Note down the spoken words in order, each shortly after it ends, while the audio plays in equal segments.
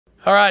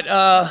All right.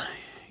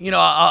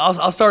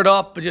 I'll start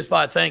off just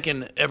by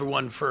thanking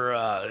everyone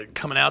for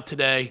coming out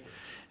today.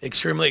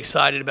 Extremely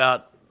excited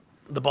about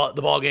the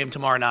ball game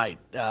tomorrow night.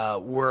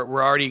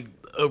 We're already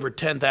over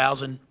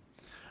 10,000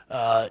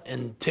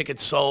 in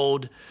tickets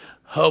sold.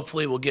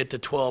 Hopefully, we'll get to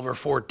 12 or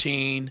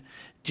 14.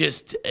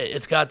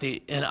 It's got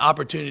an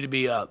opportunity to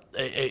be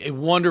a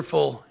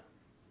wonderful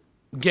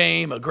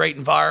game, a great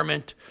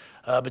environment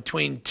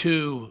between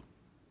two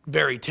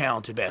very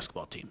talented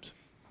basketball teams.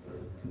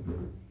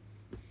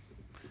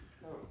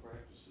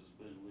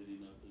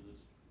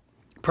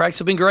 Practice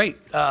have been great.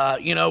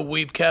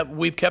 We've kept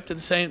it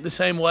the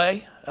same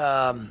way.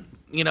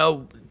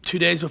 2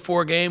 days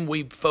before a game,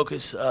 we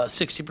focus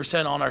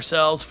 60% on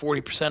ourselves,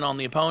 40% on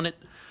the opponent.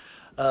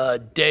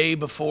 Day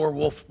before,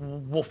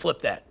 we'll flip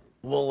that.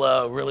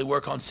 We'll really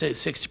work on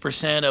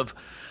 60%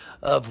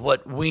 of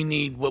what we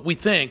need, what we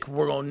think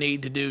we're going to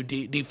need to do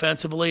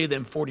defensively,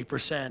 then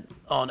 40%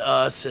 on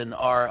us and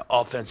our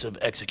offensive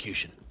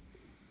execution.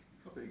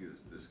 How big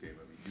is this game?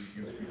 I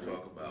mean, you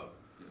talk about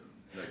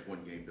like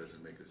one game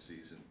doesn't make a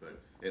season,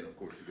 and of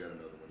course you got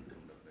another one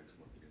coming up next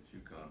month against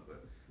UConn.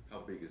 But how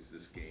big is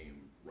this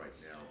game right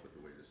now with the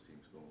way this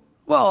team's going?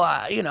 Well,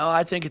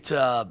 I think it's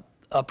a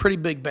pretty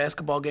big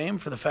basketball game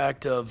for the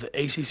fact of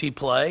ACC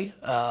play.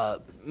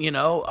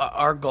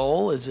 Our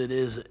goal, as it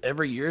is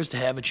every year, is to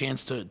have a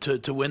chance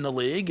to win the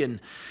league, and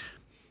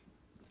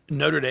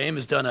Notre Dame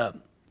has done a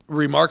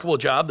remarkable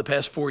job the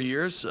past 4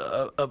 years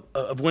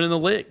of winning the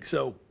league.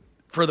 So,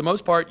 for the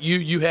most part,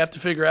 you have to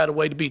figure out a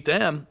way to beat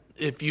them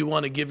if you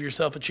want to give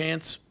yourself a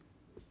chance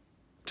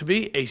to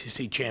be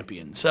ACC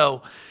champion.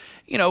 So,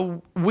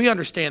 we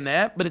understand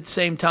that, but at the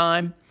same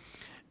time,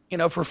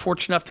 if we're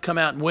fortunate enough to come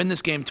out and win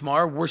this game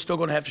tomorrow, we're still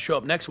going to have to show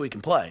up next week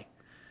and play.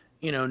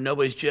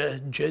 Nobody's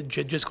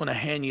just going to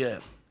hand you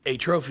a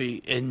trophy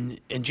in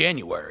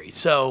January.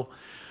 So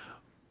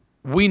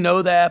we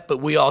know that, but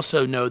we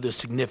also know the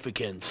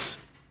significance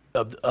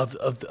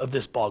of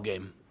this ball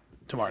game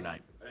tomorrow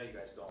night. I know you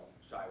guys don't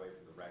shy away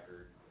from the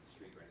record,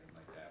 streak, or anything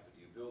like that, but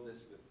do you build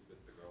this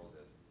with the girls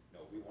as,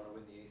 we want to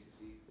win the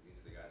ACC? These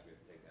are the guys we have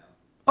to take down.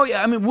 Oh,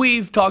 yeah. I mean,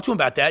 we've talked to them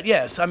about that,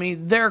 yes. I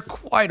mean, they're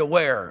quite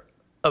aware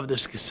of the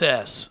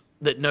success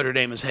that Notre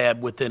Dame has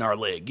had within our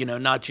league,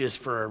 not just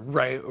for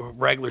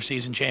regular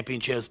season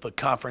championships, but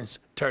conference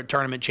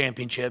tournament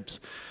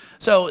championships.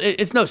 So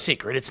it's no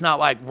secret. It's not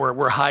like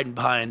we're hiding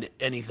behind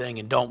anything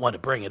and don't want to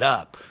bring it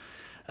up.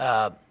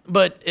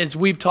 But as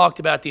we've talked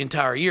about the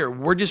entire year,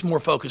 we're just more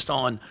focused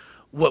on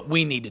what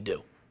we need to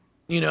do.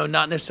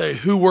 Not necessarily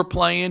who we're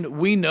playing.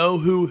 We know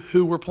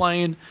who we're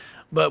playing,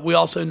 but we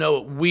also know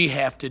what we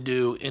have to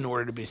do in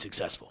order to be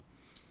successful.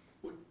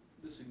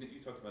 You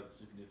talked about the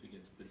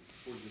significance, but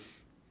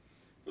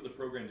for the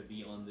program to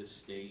be on this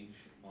stage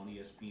on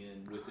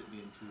ESPN with it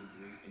being 2 and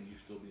 3 and you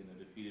still being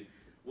undefeated,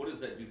 what does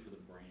that do for the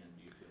brand,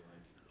 do you feel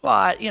like?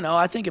 Well,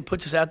 I think it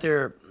puts us out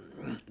there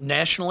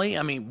nationally.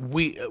 I mean,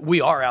 we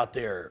are out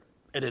there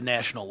at a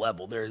national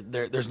level.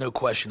 There's no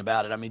question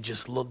about it. I mean,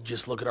 just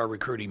look at our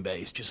recruiting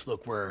base. Just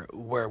look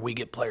where we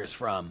get players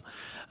from.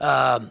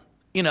 And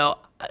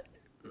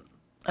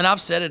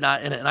I've said it,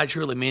 and I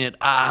truly mean it.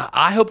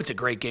 I hope it's a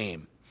great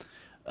game.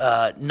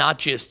 Not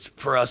just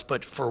for us,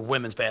 but for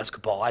women's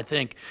basketball. I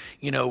think,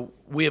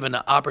 we have an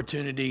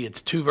opportunity.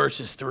 It's 2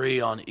 versus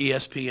 3 on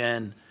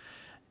ESPN,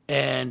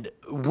 and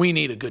we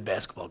need a good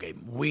basketball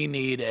game. We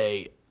need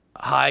a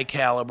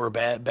high-caliber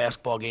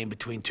basketball game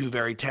between two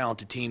very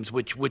talented teams,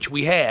 which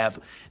we have.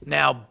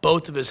 Now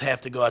both of us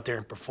have to go out there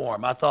and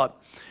perform. I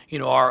thought,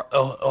 our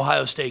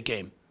Ohio State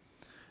game,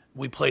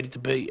 we played at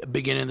the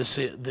beginning of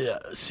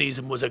the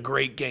season, was a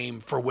great game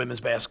for women's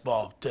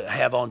basketball to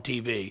have on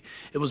TV.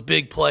 It was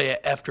big play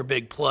after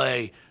big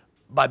play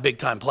by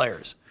big-time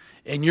players.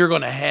 And you're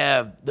going to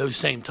have those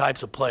same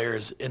types of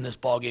players in this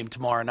ball game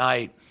tomorrow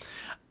night.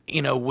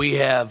 We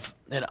have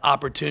an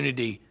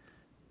opportunity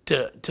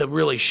to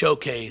really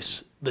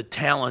showcase the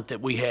talent that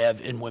we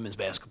have in women's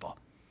basketball.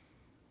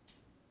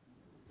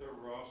 Their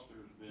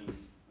roster's been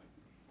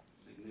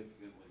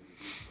significantly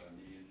reduced by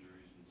knee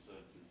injuries and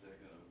such. Is that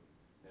going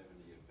to have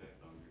any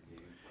effect on your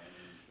game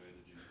planning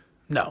strategy?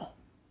 No,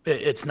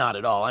 it's not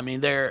at all. I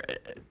mean, they're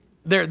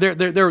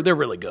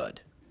really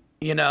good.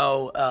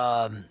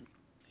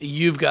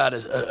 You've got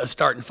a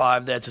starting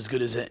 5 that's as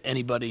good as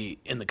anybody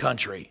in the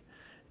country.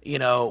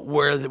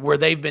 Where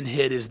they've been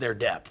hit is their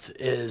depth,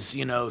 is,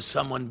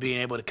 someone being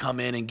able to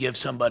come in and give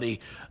somebody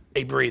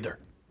a breather.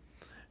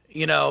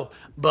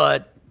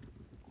 But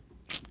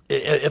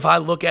if I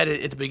look at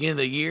it at the beginning of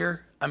the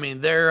year, I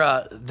mean,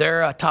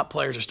 their top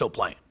players are still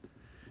playing.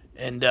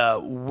 And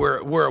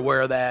we're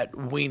aware of that.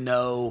 We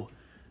know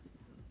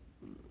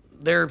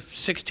they're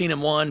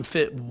 16-1,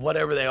 fit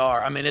whatever they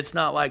are. I mean, it's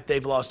not like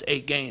they've lost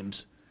 8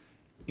 games,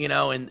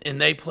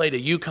 and they played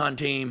a UConn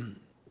team.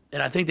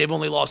 And I think they've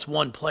only lost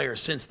 1 player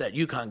since that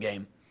UConn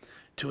game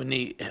to a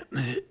knee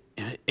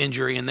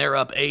injury, and they're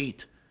up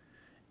 8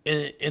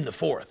 in the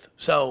 4th.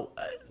 So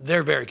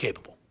they're very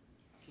capable.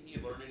 Can you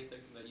learn anything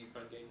from that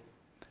UConn game?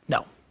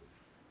 No.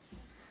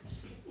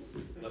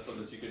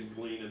 Nothing that you can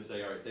glean and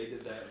say, all right, they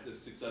did that, they're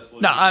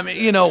successful. No, I mean,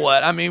 you know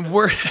what? I mean,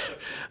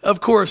 of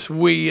course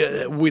we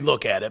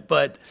look at it,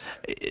 but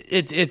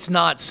it's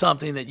not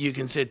something that you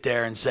can sit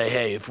there and say,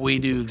 hey, if we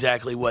do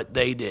exactly what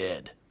they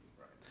did,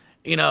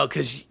 you know,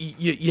 because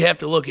you have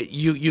to look at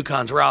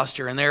UConn's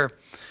roster, and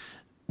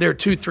they're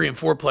 2, 3, and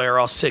 4 player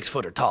all 6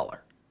 foot or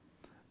taller.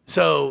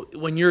 So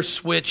when you're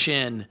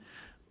switching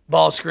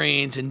ball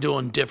screens and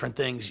doing different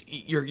things,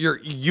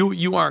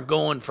 you aren't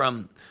going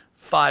from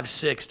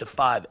 5'6" to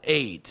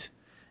 5'8".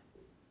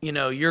 You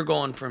know, you're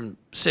going from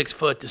 6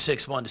 foot to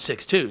 6'1" to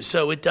 6'2".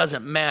 So it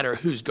doesn't matter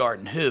who's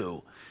guarding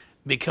who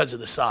because of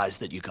the size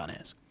that UConn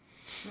has.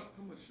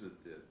 How much did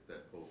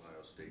that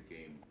Ohio State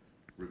game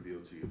reveal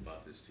to you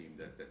about this team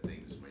that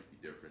things might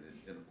be different?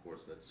 And of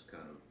course, that's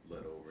kind of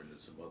led over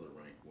into some other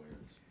ranked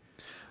wins.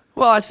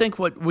 Well, I think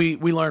what we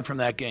learned from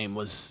that game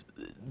was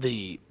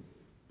the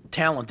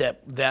talent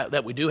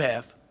that we do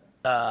have.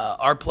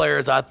 Our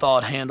players, I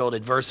thought, handled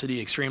adversity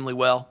extremely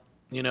well.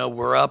 You know,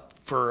 we're up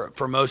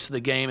for most of the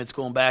game. It's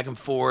going back and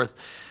forth.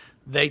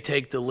 They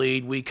take the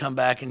lead. We come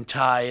back and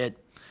tie it.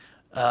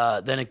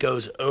 Then it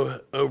goes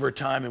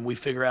overtime, and we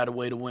figure out a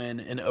way to win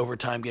an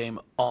overtime game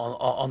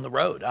on the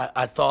road.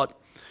 I thought,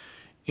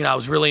 you know, I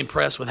was really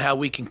impressed with how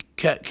we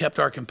kept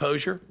our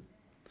composure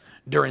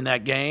during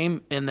that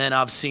game, and then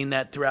I've seen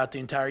that throughout the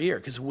entire year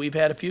because we've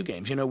had a few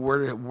games. You know,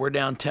 we're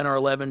down 10 or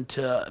 11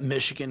 to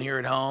Michigan here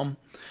at home.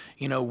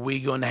 You know, we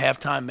go into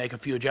halftime, make a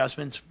few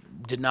adjustments,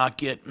 did not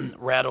get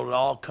rattled at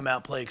all, come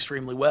out, play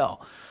extremely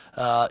well.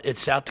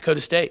 It's South Dakota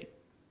State.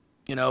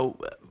 You know,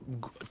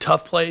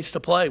 tough place to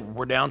play.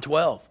 We're down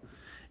 12.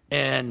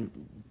 And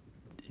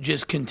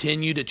just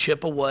continue to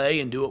chip away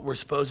and do what we're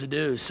supposed to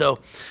do. So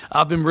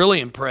I've been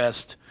really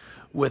impressed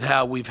with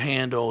how we've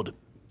handled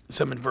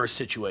some adverse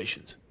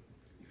situations.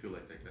 You feel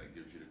like that kind of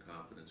gives you the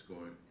confidence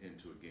going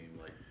into a game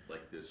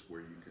like this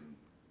where you can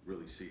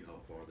really see how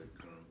far they've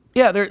come?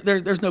 Yeah,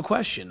 there's no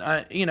question.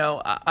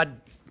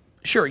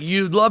 Sure,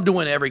 you'd love to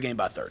win every game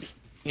by 30.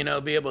 You know,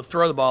 be able to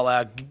throw the ball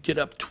out, get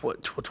up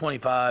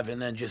 25,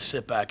 and then just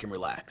sit back and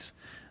relax.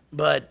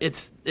 But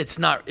it's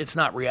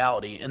not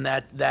reality, and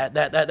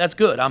that's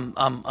good.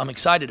 I'm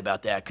excited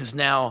about that because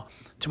now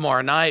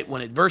tomorrow night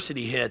when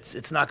adversity hits,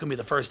 it's not going to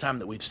be the first time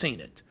that we've seen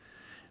it.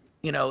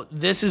 You know,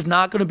 this is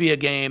not going to be a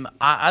game.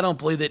 I don't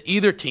believe that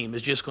either team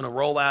is just going to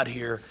roll out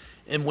here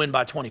and win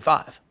by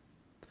 25.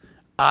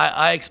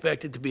 I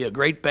expect it to be a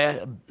great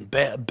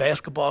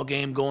basketball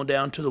game going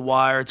down to the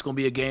wire. It's going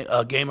to be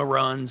a game of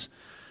runs.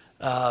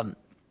 And,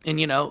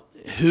 you know,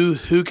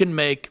 who can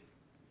make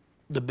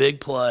the big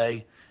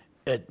play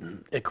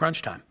at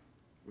crunch time?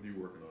 What are you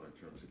working on in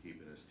terms of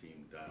keeping this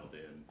team dialed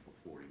in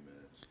for 40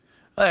 minutes?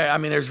 I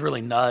mean, there's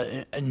really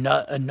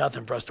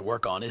nothing for us to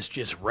work on. It's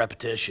just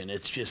repetition.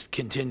 It's just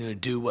continuing to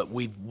do what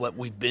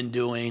we've been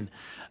doing.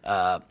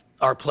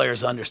 Our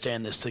players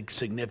understand the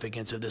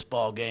significance of this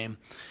ball game.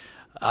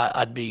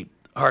 I'd be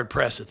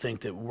hard-pressed to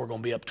think that we're going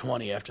to be up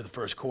 20 after the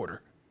first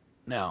quarter.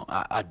 Now,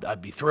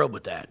 I'd be thrilled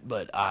with that,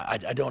 but I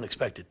don't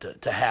expect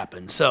it to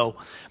happen. So,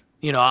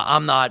 you know,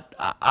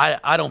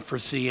 I don't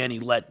foresee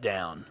any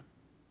letdown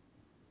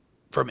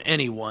from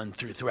anyone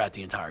throughout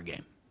the entire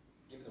game.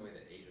 Given the way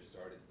that Asia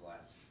started the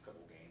last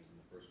couple games in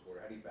the first quarter,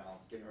 how do you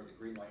balance giving her the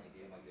green light in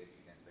a game like this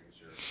against making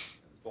sure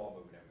the ball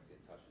moving, everyone's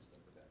getting touched and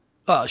stuff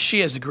like that? She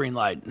has the green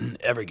light in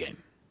every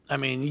game. I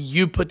mean,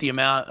 you put the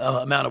amount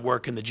of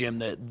work in the gym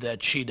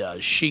that she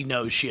does. She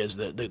knows she has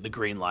the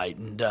green light,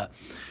 and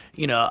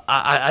you know,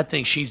 I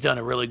think she's done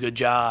a really good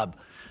job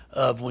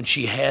of when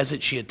she has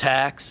it, she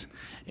attacks.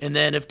 And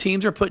then if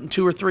teams are putting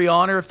 2 or 3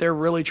 on her, if they're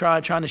really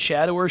trying to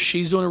shadow her,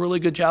 she's doing a really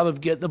good job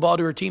of getting the ball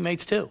to her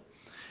teammates too.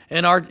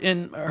 And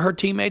her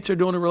teammates are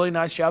doing a really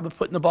nice job of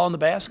putting the ball in the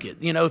basket.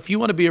 You know, if you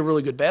want to be a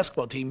really good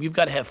basketball team, you've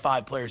got to have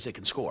 5 players that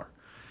can score.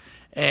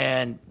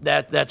 And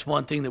that's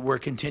one thing that we're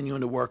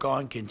continuing to work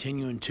on,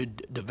 continuing to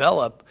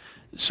develop,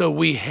 so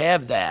we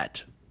have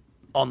that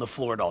on the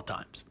floor at all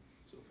times.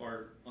 So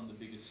far, on the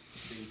biggest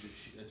stage,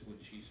 that's when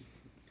she's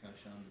kind of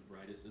shown the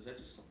brightest. Is that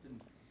just something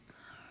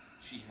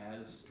she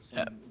has,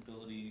 some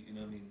ability, you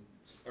know, I mean,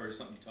 or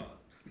something you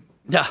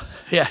taught?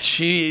 Yeah,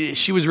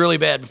 she was really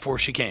bad before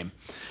she came.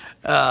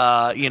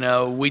 You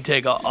know, we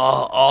take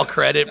all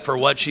credit for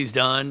what she's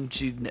done.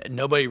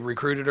 Nobody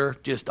recruited her,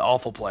 just an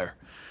awful player.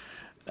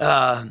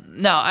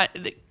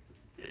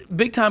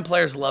 Big-time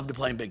players love to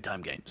play in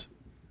big-time games.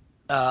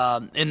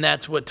 And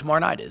that's what tomorrow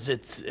night is.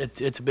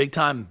 It's a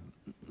big-time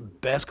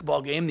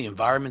basketball game. The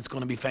environment's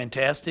going to be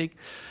fantastic.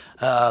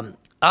 I've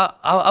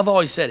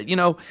always said it. You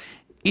know,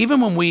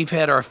 even when we've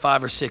had our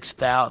 5,000 or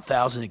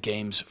 6,000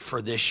 games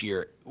for this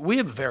year, we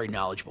have a very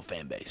knowledgeable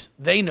fan base.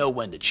 They know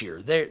when to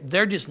cheer.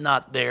 They're just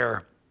not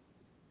there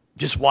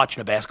just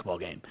watching a basketball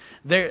game.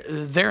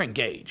 They're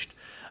engaged.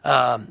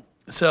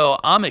 So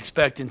I'm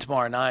expecting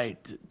tomorrow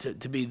night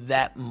to be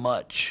that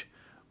much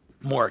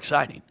more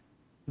exciting.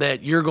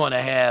 That you're going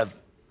to have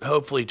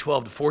hopefully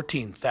 12 to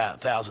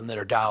 14,000 that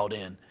are dialed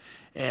in,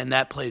 and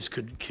that place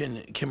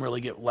can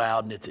really get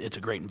loud, and it's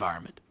a great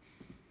environment.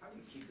 How do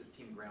you keep this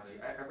team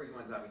grounded?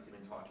 Everyone's obviously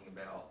been talking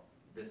about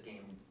this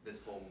game this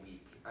whole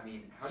week. I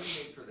mean, how do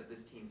you make sure that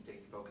this team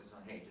stays focused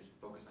on, hey, just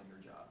focus on your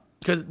job?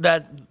 Because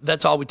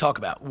that's all we talk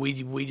about.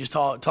 We just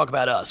talk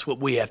about us, what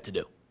we have to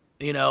do.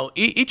 You know,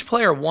 each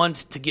player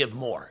wants to give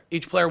more.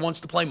 Each player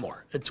wants to play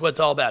more. It's what it's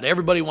all about.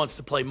 Everybody wants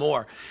to play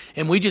more.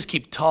 And we just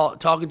keep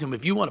talking to them.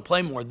 If you want to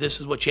play more, this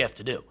is what you have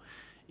to do.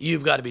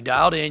 You've got to be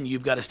dialed in.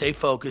 You've got to stay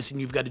focused,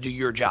 and you've got to do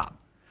your job.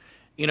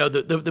 You know,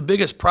 the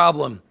biggest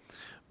problem,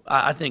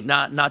 I think,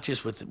 not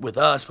just with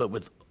us, but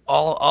with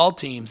all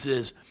teams,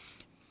 is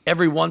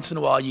every once in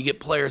a while you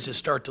get players that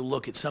start to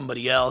look at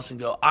somebody else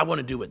and go, I want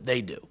to do what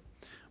they do.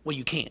 Well,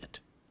 you can't.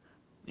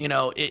 You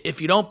know,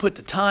 if you don't put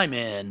the time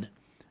in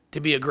to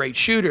be a great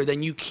shooter,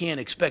 then you can't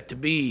expect to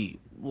be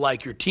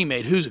like your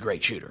teammate who's a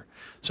great shooter.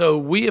 So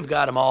we have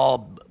got them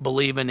all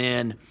believing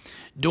in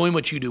doing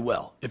what you do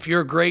well. If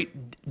you're a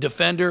great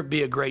defender,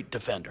 be a great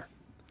defender.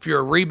 If you're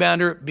a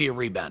rebounder, be a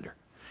rebounder.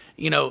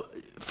 You know,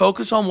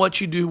 focus on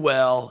what you do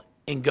well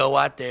and go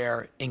out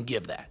there and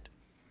give that.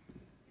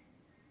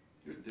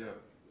 Good depth.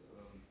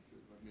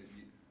 I mean,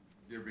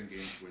 there have been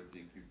games where I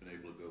think you've been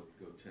able to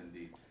go 10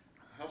 deep.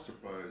 How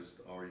surprised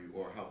are you,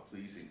 or how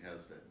pleasing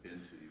has that been to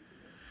you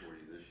for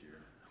you this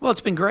year? Well,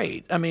 it's been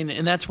great. I mean,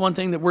 and that's one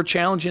thing that we're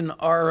challenging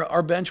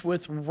our bench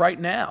with right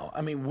now.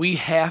 I mean, we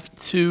have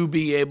to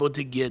be able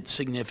to get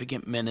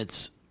significant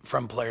minutes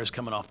from players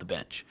coming off the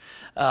bench.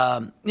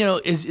 You know,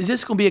 is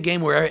this going to be a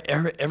game where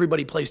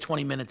everybody plays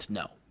 20 minutes?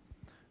 No.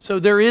 So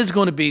there is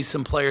going to be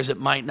some players that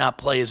might not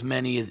play as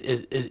many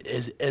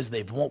as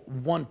they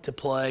want to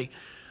play,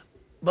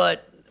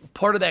 but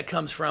part of that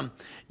comes from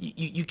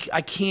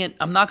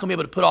I'm not going to be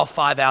able to put all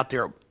 5 out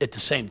there at the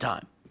same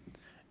time.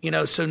 You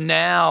know, so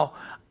now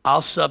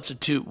I'll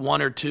substitute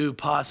 1 or 2,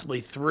 possibly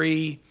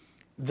 3.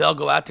 They'll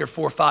go out there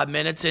 4 or 5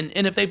 minutes, and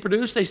if they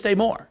produce, they stay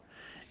more.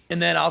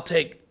 And then I'll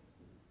take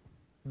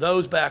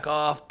those back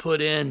off,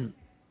 put in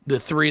the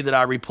 3 that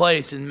I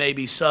replaced, and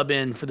maybe sub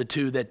in for the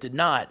 2 that did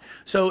not.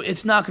 So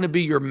it's not going to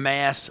be your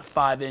mass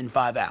 5 in,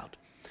 5 out.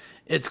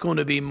 It's going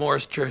to be more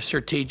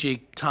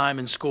strategic, time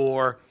and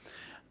score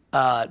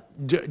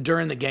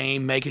during the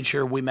game, making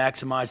sure we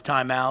maximize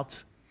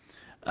timeouts,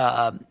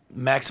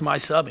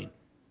 maximize subbing.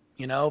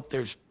 You know, if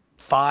there's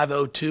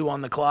 5:02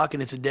 on the clock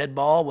and it's a dead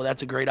ball, well,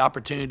 that's a great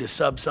opportunity to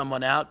sub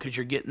someone out because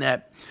you're getting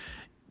that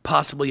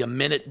possibly a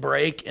minute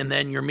break and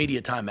then your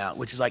media timeout,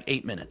 which is like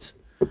 8 minutes.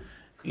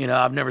 You know,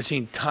 I've never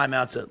seen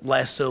timeouts that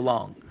last so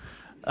long.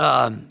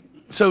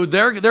 So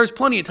there's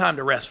plenty of time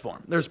to rest for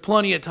them. There's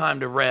plenty of time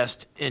to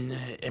rest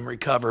and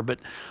recover. But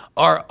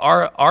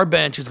our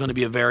bench is going to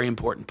be a very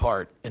important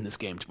part in this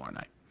game tomorrow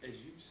night. As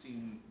you've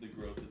seen the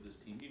growth of this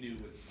team, you knew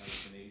with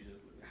Mike and Asia,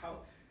 how,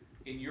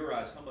 in your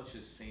eyes, how much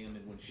is Sam,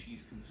 and when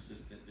she's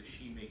consistent, does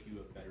she make you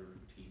a better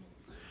team on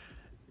the floor?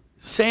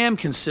 Sam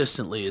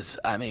consistently is,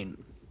 I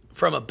mean,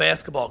 from a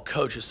basketball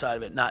coach's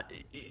side of it,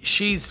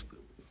 she's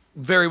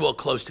very well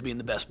close to being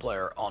the best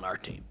player on our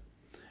team.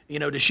 You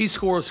know, does she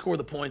score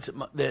the points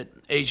that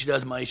Asia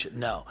does, Maisha?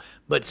 No.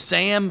 But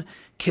Sam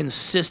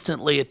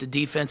consistently at the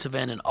defensive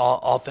end and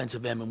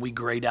offensive end, when we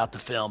grade out the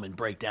film and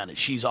break down it,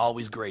 she's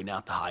always grading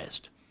out the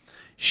highest.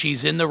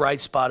 She's in the right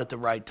spot at the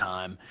right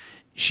time.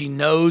 She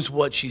knows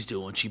what she's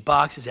doing. She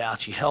boxes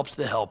out. She helps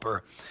the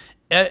helper.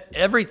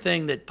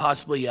 Everything that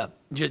possibly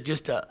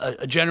just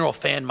a general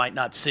fan might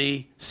not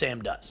see,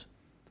 Sam does.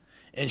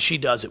 And she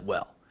does it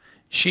well.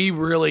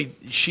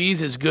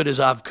 She's as good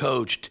as I've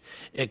coached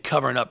at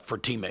covering up for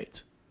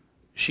teammates.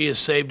 She has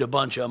saved a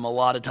bunch of them a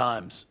lot of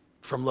times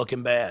from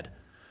looking bad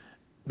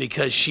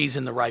because she's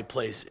in the right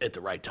place at the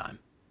right time.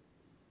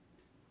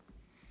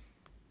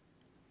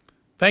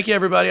 Thank you,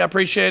 everybody. I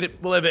appreciate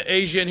it. We'll have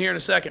Asia in here in a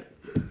second.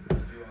 You're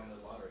on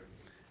the lottery.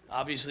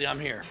 Obviously, I'm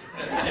here.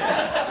 From a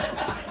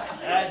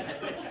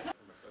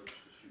coach to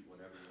shoot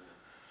whenever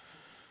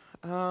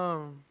you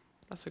want?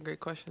 That's a great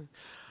question.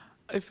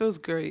 It feels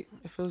great.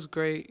 It feels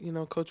great. You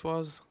know, Coach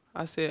Walls,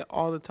 I say it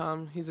all the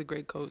time, he's a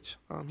great coach.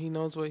 He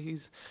knows what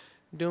he's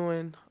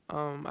doing.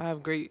 I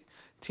have great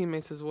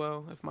teammates as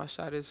well. If my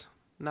shot is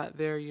not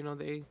there, you know,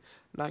 they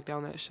knock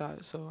down that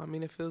shot. So, I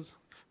mean, it feels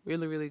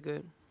really, really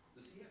good.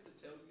 Does he have to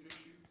tell you to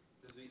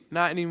shoot? Does he?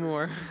 Not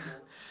anymore.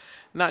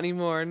 Not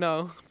anymore,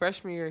 no.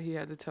 Freshman year, he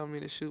had to tell me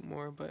to shoot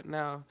more, but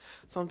now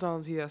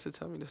sometimes he has to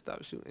tell me to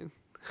stop shooting.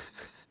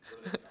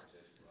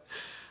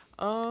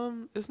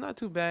 It's not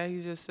too bad.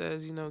 He just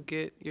says, you know,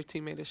 get your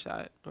teammate a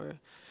shot or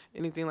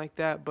anything like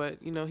that.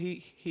 But, you know,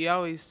 he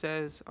always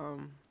says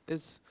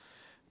it's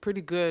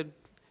pretty good.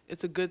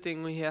 It's a good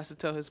thing when he has to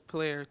tell his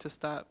player to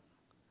stop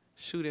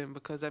shooting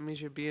because that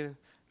means you're being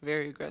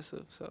very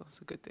aggressive. So it's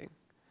a good thing.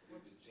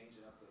 What's it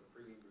changing up the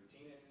pregame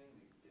routine anything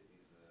to get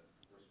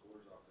these first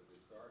quarters off to a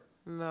good start?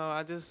 No,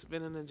 I just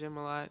been in the gym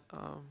a lot.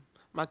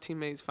 My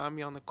teammates find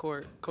me on the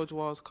court. Coach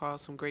Walls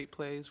calls some great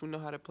plays. We know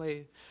how to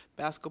play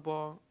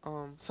basketball.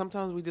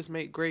 Sometimes we just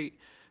make great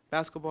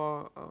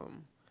basketball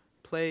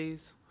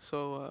plays.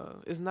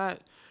 So it's not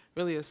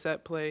really a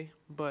set play,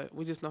 but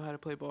we just know how to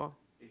play ball.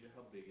 Asia,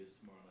 how big is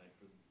tomorrow night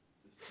for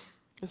this team?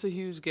 It's a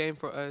huge game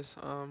for us.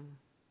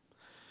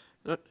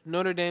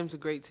 Notre Dame's a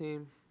great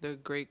team. They're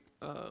great,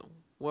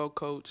 well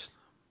coached.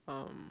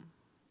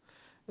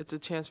 it's a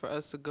chance for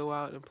us to go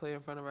out and play in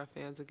front of our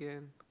fans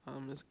again.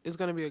 It's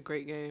going to be a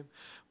great game.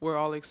 We're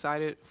all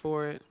excited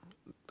for it.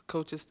 The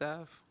coaching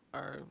staff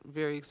are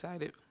very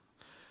excited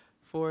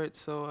for it,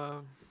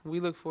 so we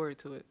look forward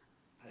to it.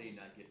 How do you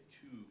not get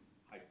too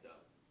hyped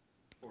up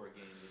for a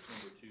game that's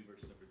number 2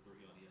 versus number 3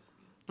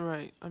 on ESPN?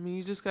 Right. I mean,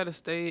 you just got to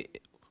stay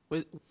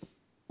with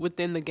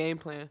within the game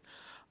plan.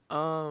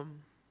 Um,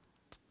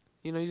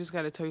 you just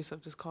got to tell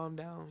yourself, just calm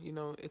down.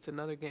 It's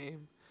another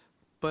game.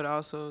 But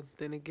also,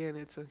 then again,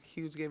 it's a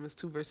huge game. It's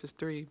 2 versus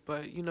 3.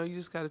 But, you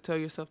just got to tell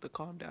yourself to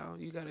calm down.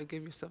 You got to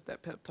give yourself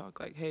that pep talk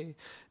like, hey,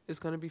 it's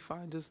going to be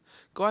fine. Just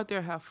go out there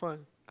and have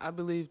fun. I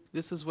believe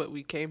this is what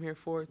we came here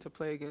for, to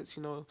play against,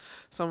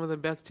 some of the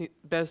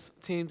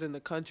best teams in the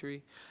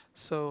country.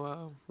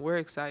 So we're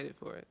excited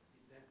for it.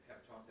 Is that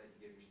pep talk that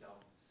you give yourself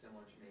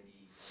similar to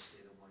maybe, let's say,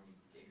 the one you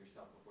gave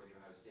yourself before the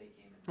Ohio State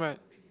game? And Right.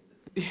 the big games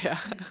that Yeah,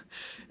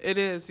 it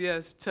is.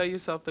 Yes, tell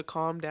yourself to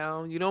calm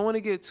down. You don't want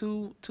to get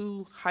too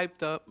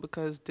hyped up,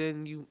 because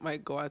then you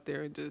might go out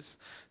there and just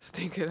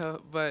stink it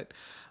up. But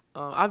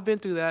I've been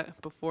through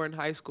that before in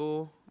high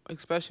school,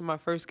 especially my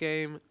first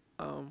game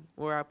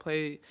where I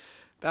played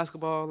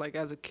basketball. Like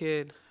as a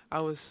kid, I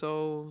was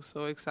so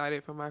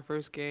excited for my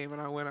first game,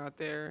 and I went out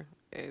there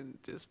and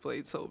just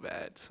played so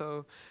bad.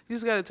 So you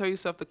just got to tell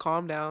yourself to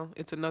calm down.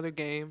 It's another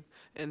game,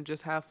 and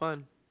just have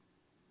fun.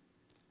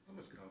 How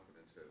much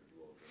confidence have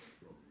you all gained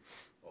from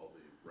all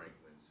the rank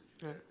wins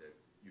that you had that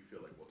you feel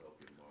like will help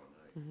you tomorrow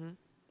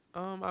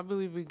night? I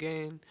believe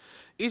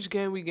each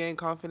game we gain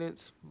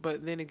confidence,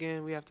 but then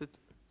again, we have to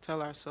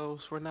tell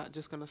ourselves we're not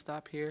just going to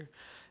stop here.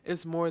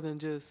 It's more than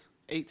just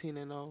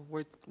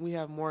 18-0. We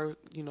have more,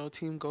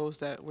 team goals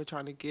that we're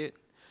trying to get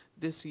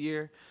this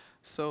year.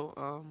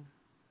 So,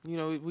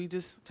 we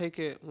just take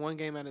it one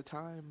game at a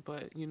time,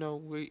 but,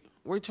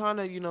 we're trying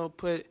to,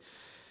 put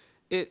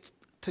it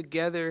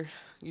together,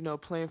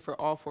 playing for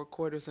all 4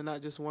 quarters and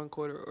not just 1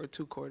 quarter or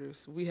 2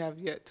 quarters. We have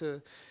yet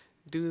to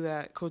do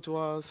that. Coach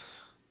Walls,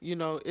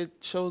 it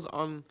shows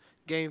on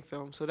game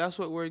film. So that's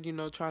what we're,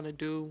 trying to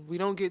do. We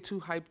don't get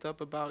too hyped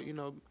up about,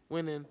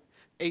 winning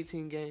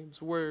 18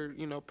 games. We're,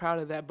 proud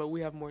of that, but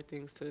we have more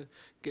things to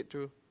get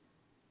through.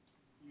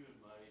 You and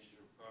Maisha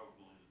are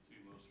probably the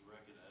 2 most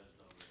recognized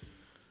on the team.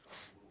 Talk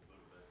a little bit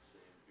about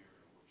Sam here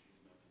and what she's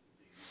meant to the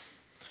team.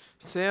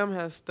 Sam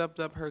has stepped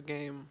up her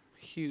game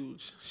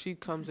huge. She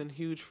comes in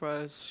huge for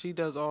us. She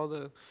does all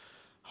the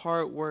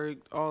hard work,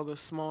 all the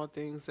small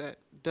things that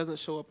doesn't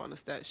show up on the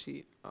stat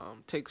sheet.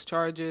 Takes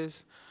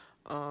charges,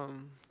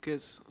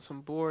 gets some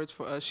boards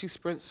for us. She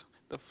sprints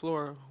the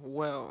floor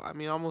well. I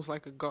mean, almost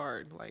like a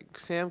guard. Like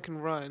Sam can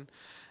run,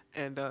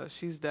 and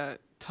she's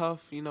that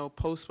tough,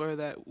 post player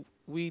that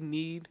we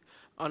need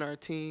on our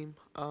team.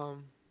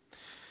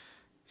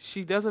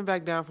 She doesn't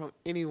back down from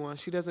anyone.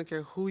 She doesn't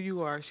care who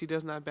you are. She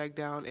does not back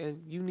down, and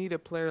you need a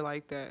player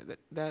like that.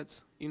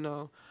 That's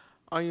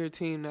on your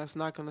team that's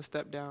not going to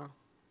step down.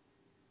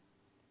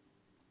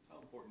 How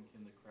important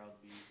can the crowd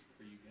be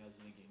for you guys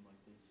in a game like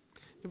this?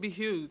 It'd be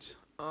huge.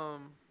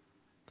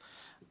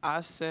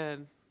 I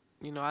said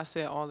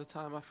all the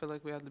time, I feel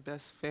like we have the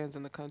best fans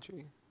in the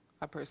country.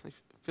 I personally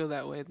feel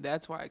that way.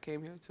 That's why I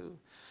came here too.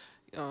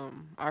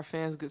 Our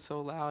fans get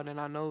so loud,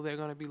 and I know they're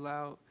going to be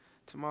loud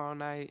tomorrow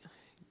night.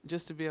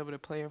 Just to be able to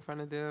play in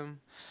front of them,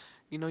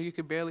 you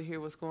could barely hear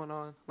what's going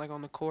on, like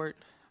on the court.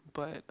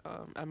 But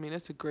I mean,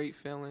 it's a great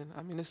feeling.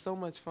 I mean, it's so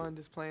much fun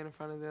just playing in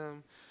front of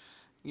them.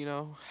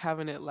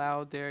 Having it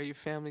loud there. Your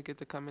family get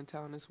to come in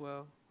town as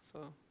well,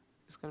 so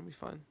it's gonna be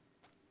fun.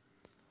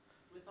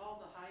 With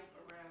all the hype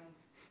around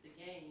the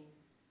game,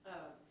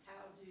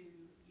 how do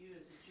you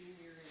as a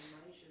junior and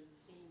Maisha as a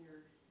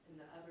senior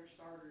and the other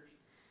starters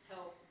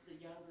help the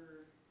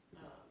younger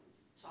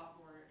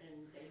sophomore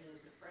and Dana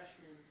as a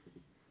freshman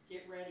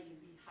get ready and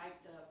be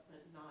hyped up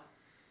but not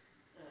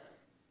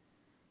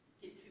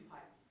get too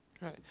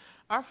hyped? Right.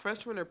 Our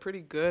freshmen are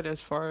pretty good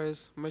as far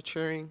as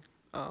maturing.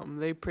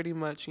 They pretty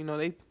much,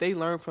 they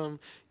learn from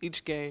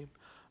each game.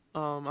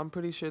 I'm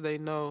pretty sure they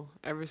know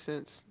ever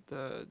since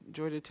the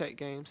Georgia Tech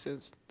game,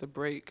 since the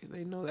break,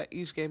 they know that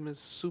each game is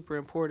super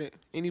important.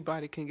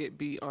 Anybody can get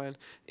beat on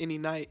any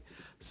night.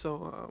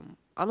 So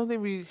I don't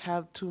think we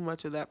have too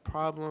much of that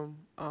problem.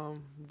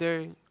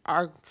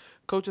 Our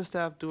coaching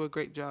staff do a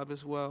great job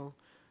as well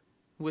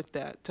with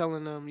that,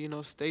 telling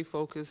them, stay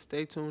focused,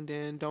 stay tuned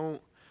in,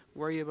 don't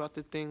worry about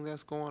the thing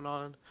that's going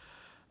on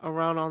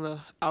around on the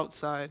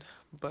outside.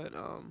 But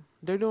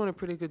they're doing a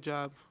pretty good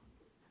job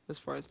as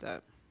far as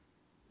that.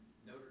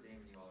 Notre Dame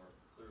and you all are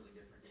clearly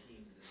different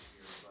teams this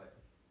year, but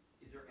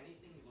is there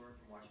anything you learned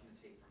from watching the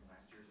tape from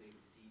last year's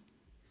ACC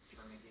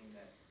tournament game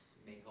that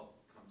may help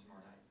come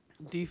tomorrow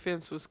night?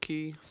 Defense was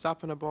key,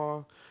 stopping the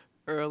ball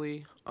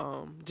early,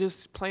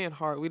 just playing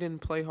hard. We didn't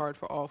play hard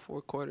for all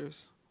 4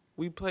 quarters.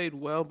 We played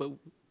well, but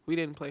we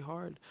didn't play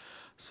hard.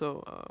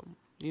 So,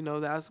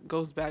 that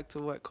goes back to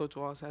what Coach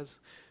Walls has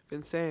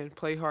been saying,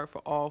 play hard for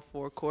all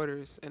 4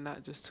 quarters and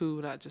not just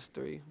 2, not just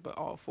 3, but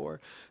all 4.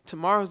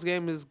 Tomorrow's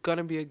game is going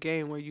to be a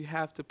game where you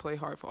have to play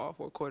hard for all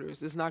 4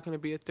 quarters. It's not going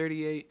to be a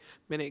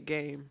 38-minute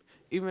game.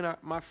 Even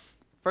my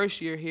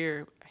first year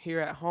here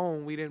at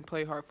home, we didn't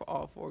play hard for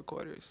all 4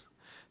 quarters.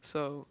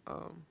 So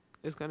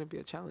it's going to be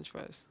a challenge for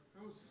us.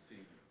 How has this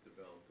team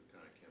developed the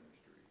kind of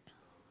chemistry?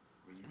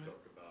 When you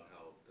talked about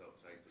how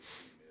tight this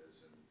team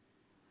is, and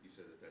you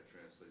said that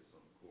translates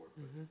on the court,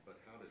 but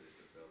how did it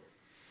develop?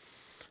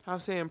 I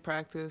would say in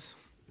practice,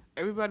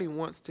 everybody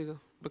wants to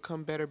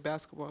become better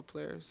basketball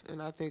players,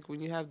 and I think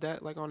when you have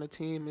that like on a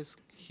team, it's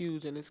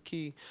huge and it's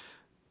key.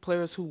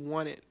 Players who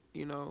want it,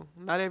 you know,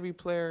 not every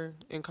player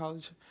in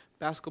college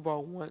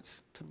basketball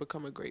wants to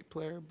become a great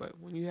player, but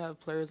when you have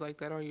players like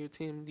that on your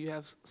team, you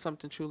have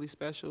something truly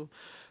special.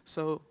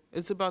 So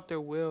it's about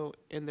their will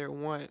and their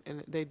want,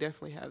 and they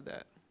definitely have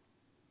that.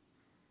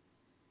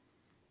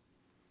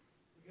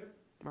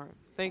 All right,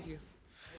 thank you.